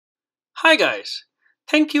Hi guys,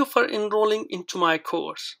 thank you for enrolling into my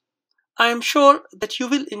course. I am sure that you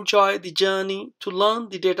will enjoy the journey to learn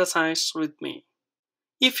the data science with me.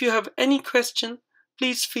 If you have any question,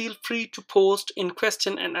 please feel free to post in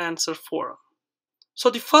question and answer forum.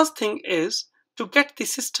 So the first thing is to get the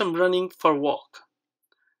system running for work.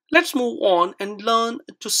 Let's move on and learn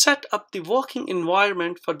to set up the working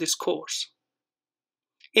environment for this course.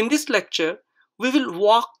 In this lecture, we will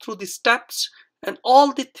walk through the steps and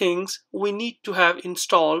all the things we need to have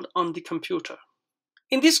installed on the computer.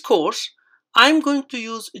 In this course, I'm going to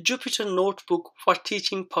use Jupyter Notebook for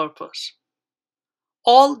teaching purpose.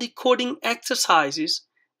 All the coding exercises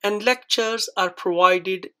and lectures are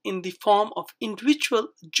provided in the form of individual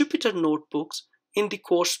Jupyter Notebooks in the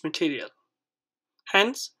course material.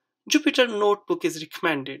 Hence, Jupyter Notebook is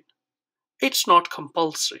recommended. It's not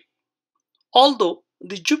compulsory. Although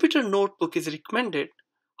the Jupyter Notebook is recommended,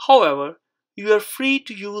 however, you are free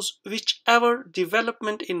to use whichever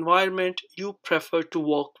development environment you prefer to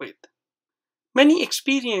work with. Many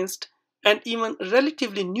experienced and even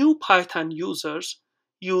relatively new Python users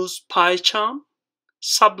use PyCharm,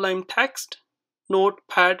 Sublime Text,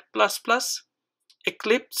 Notepad++,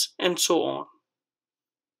 Eclipse, and so on.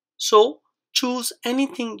 So choose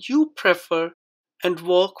anything you prefer and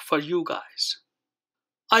work for you guys.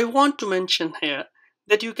 I want to mention here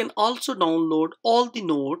that you can also download all the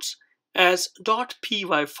nodes as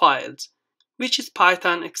 .py files, which is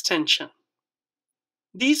Python extension.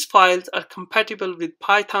 These files are compatible with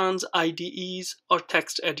Python's IDEs or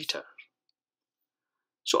text editor.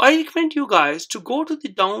 So I recommend you guys to go to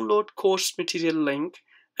the download course material link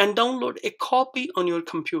and download a copy on your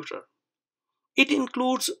computer. It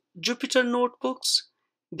includes Jupyter notebooks,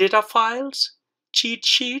 data files, cheat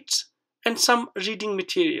sheets, and some reading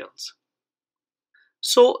materials.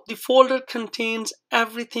 So the folder contains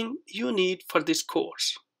everything you need for this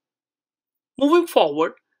course. Moving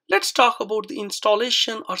forward, let's talk about the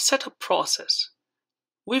installation or setup process.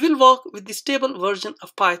 We will work with the stable version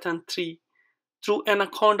of Python 3 through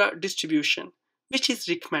Anaconda distribution, which is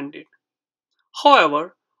recommended.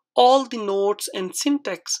 However, all the nodes and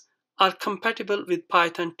syntax are compatible with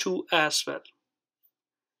Python 2 as well.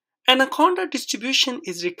 Anaconda distribution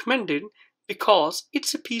is recommended because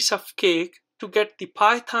it's a piece of cake to get the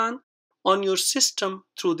Python on your system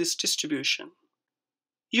through this distribution.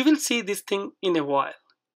 You will see this thing in a while.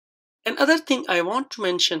 Another thing I want to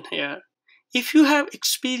mention here, if you have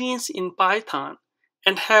experience in Python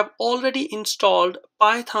and have already installed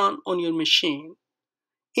Python on your machine,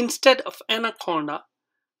 instead of Anaconda,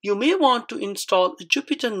 you may want to install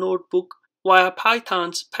Jupyter Notebook via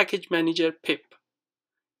Python's package manager pip.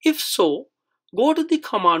 If so, go to the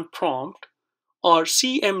command prompt or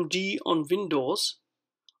CMD on Windows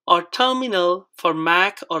or terminal for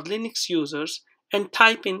Mac or Linux users and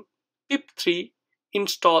type in pip3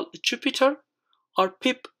 install Jupyter or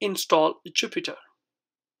pip install Jupyter.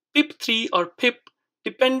 Pip3 or pip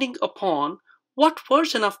depending upon what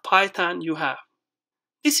version of Python you have.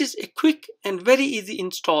 This is a quick and very easy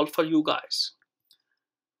install for you guys.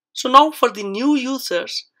 So now for the new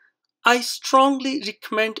users, I strongly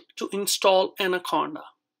recommend to install Anaconda.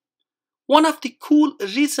 One of the cool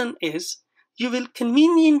reasons is you will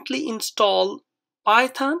conveniently install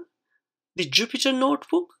Python, the Jupyter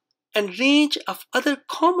Notebook, and range of other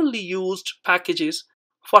commonly used packages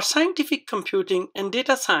for scientific computing and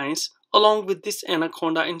data science along with this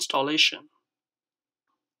Anaconda installation.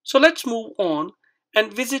 So let's move on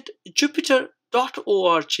and visit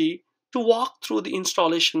jupyter.org to walk through the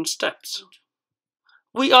installation steps.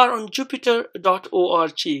 We are on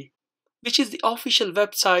jupyter.org, which is the official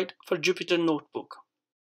website for Jupyter Notebook.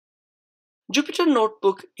 Jupyter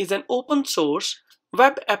Notebook is an open source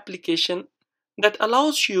web application that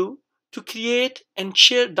allows you to create and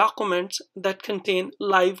share documents that contain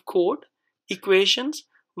live code, equations,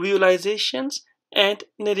 visualizations, and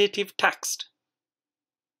narrative text.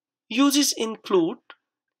 Uses include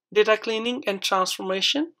data cleaning and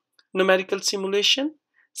transformation, numerical simulation,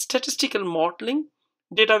 statistical modeling,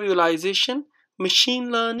 data visualization,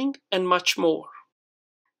 machine learning, and much more.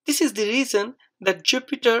 This is the reason that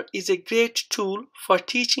Jupyter is a great tool for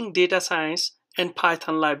teaching data science and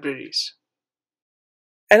Python libraries.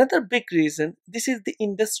 Another big reason this is the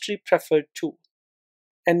industry preferred tool,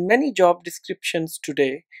 and many job descriptions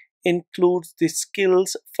today includes the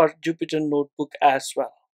skills for Jupyter Notebook as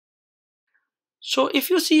well. So if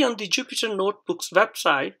you see on the Jupyter Notebook's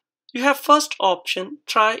website, you have first option,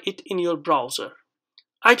 try it in your browser.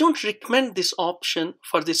 I don't recommend this option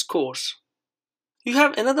for this course. You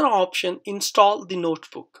have another option, install the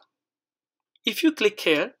notebook. If you click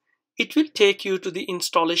here, it will take you to the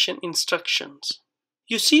installation instructions.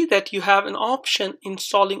 you see that you have an option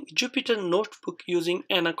installing Jupyter Notebook using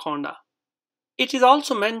Anaconda. It is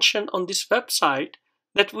also mentioned on this website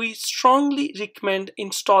that we strongly recommend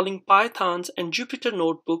installing Pythons and Jupyter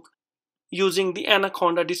Notebook using the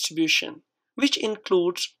Anaconda distribution, which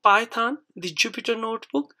includes Python, the Jupyter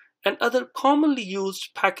Notebook, and other commonly used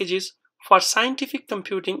packages for scientific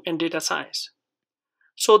computing and data science.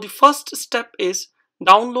 So the first step is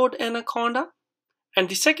download Anaconda, and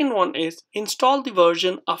the second one is install the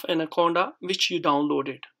version of Anaconda which you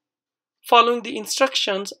downloaded, following the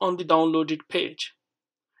instructions on the downloaded page.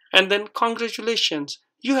 And then congratulations,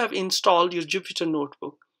 you have installed your Jupyter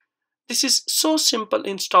Notebook. This is so simple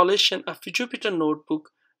installation of Jupyter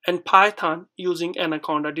Notebook and Python using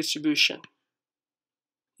Anaconda distribution.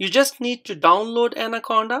 You just need to download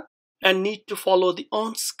Anaconda and need to follow the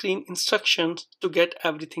on-screen instructions to get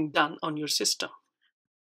everything done on your system.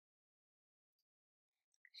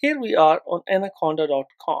 Here we are on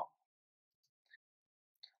anaconda.com.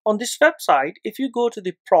 On this website, if you go to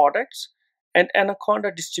the products and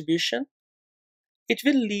Anaconda distribution, it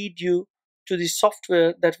will lead you to the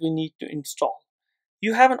software that we need to install.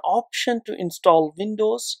 You have an option to install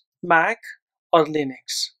Windows, Mac, or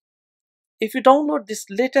Linux. If you download this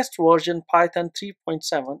latest version, Python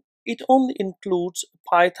 3.7, it only includes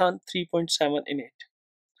Python 3.7 in it.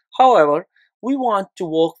 However, we want to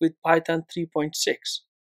work with Python 3.6.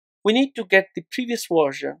 We need to get the previous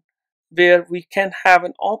version where we can have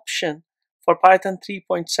an option for Python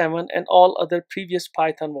 3.7 and all other previous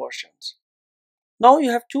Python versions. Now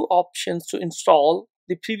you have two options to install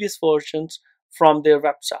the previous versions from their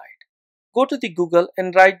website. Go to the Google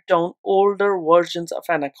and write down older versions of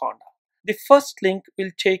Anaconda. The first link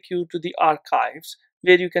will take you to the archives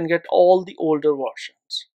where you can get all the older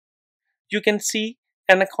versions. You can see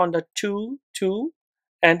Anaconda 2,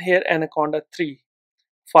 and here Anaconda 3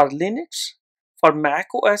 for Linux, for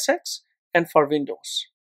Mac OS X, and for Windows.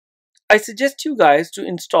 I suggest you guys to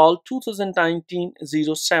install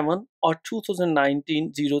 2019-07 or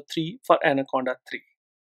 2019-03 for Anaconda 3.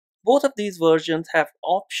 Both of these versions have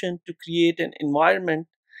option to create an environment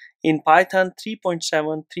in Python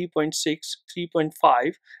 3.7, 3.6,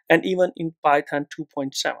 3.5, and even in Python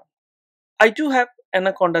 2.7. I do have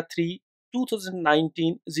Anaconda 3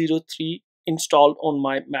 2019-03 installed on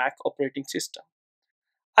my Mac operating system.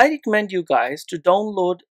 I recommend you guys to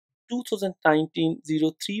download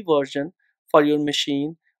 2019-03 version for your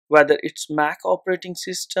machine, whether it's Mac operating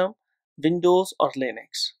system, Windows, or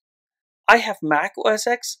Linux. I have Mac OS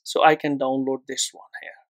X, so I can download this one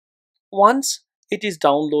here. Once it is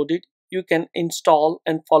downloaded, you can install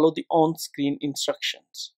and follow the on-screen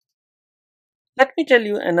instructions. Let me tell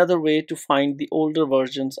you another way to find the older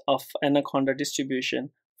versions of Anaconda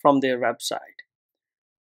distribution from their website.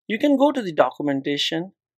 You can go to the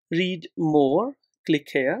documentation, read more, click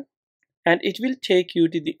here, and it will take you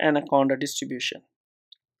to the Anaconda distribution.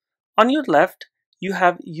 On your left, you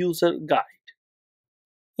have user guide.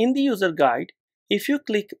 In the user guide, if you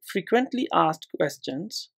click frequently asked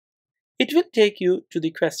questions, it will take you to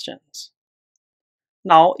the questions.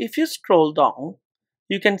 Now, if you scroll down,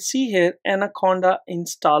 you can see here Anaconda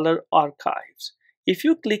installer archives. If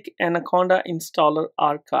you click Anaconda installer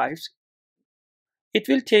archives, it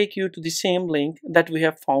will take you to the same link that we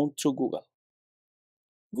have found through Google.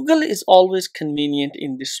 Google is always convenient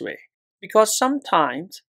in this way because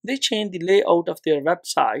sometimes they change the layout of their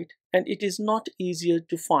website and it is not easier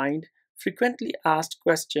to find frequently asked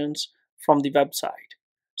questions from the website.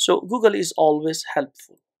 So Google is always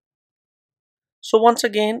helpful. So once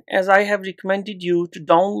again, as I have recommended you to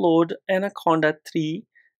download Anaconda 3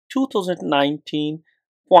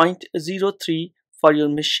 2019.03 for your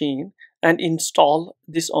machine and install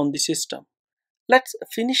this on the system. Let's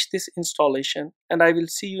finish this installation and I will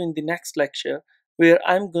see you in the next lecture where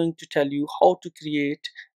I'm going to tell you how to create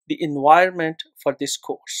the environment for this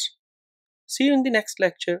course. See you in the next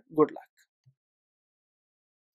lecture. Good luck.